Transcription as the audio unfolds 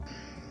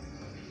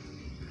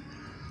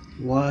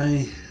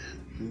Why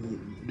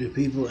do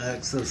people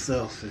act so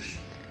selfish?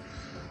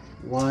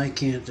 Why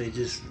can't they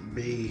just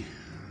be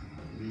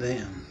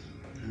them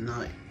and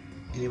not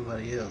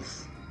anybody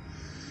else?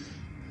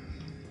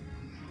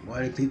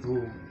 Why do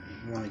people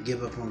want to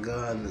give up on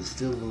God but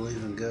still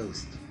believe in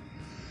ghosts?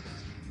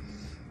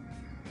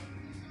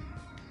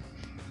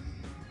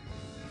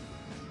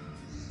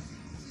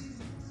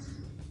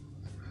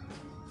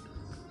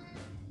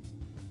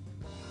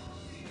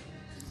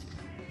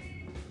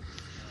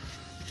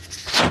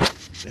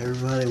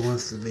 Everybody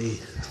wants to be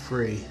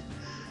free.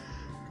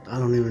 I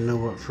don't even know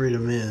what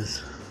freedom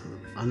is.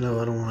 I know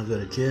I don't want to go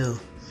to jail,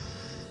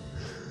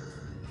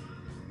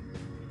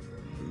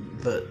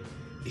 but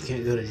you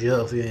can't go to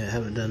jail if you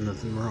haven't done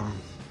nothing wrong.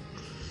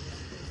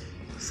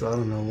 So I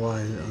don't know why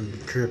I'm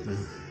tripping.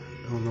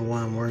 I don't know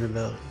why I'm worrying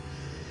about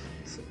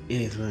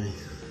anything.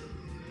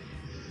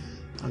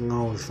 I can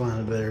always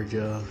find a better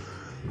job,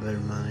 better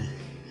money.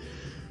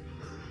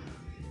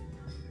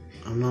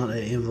 I'm not an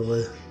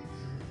invalid.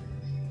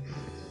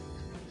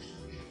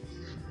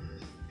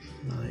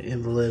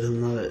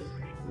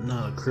 I'm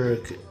not a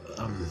crook.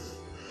 I'm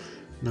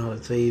not a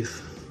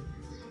thief.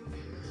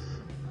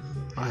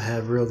 I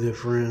have real good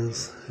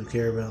friends who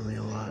care about me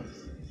a lot.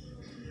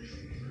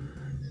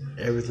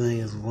 Everything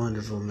is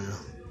wonderful now.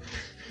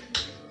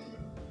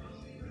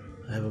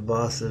 I have a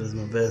boss that is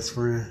my best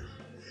friend.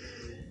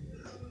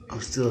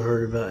 I'm still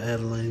hurt about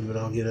Adeline, but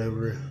I'll get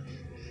over it.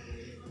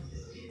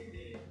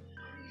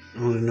 I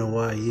don't even know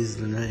why I used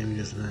the name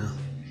just now.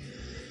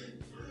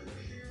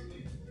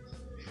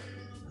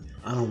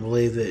 I don't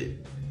believe that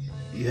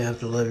you have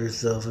to love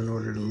yourself in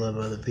order to love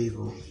other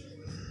people.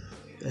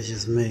 That's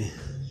just me.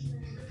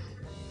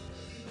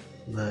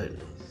 But,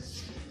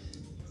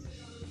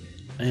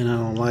 and I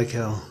don't like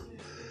how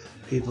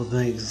people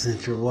think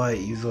since you're white,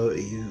 you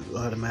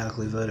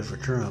automatically voted for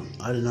Trump.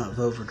 I did not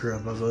vote for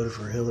Trump. I voted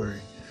for Hillary.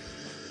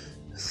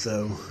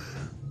 So,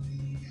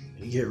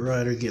 get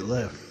right or get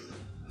left.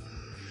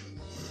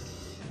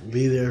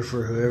 Be there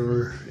for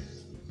whoever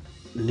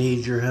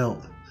needs your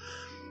help.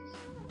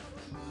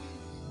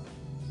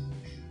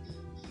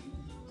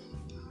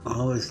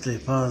 Always stay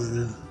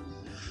positive.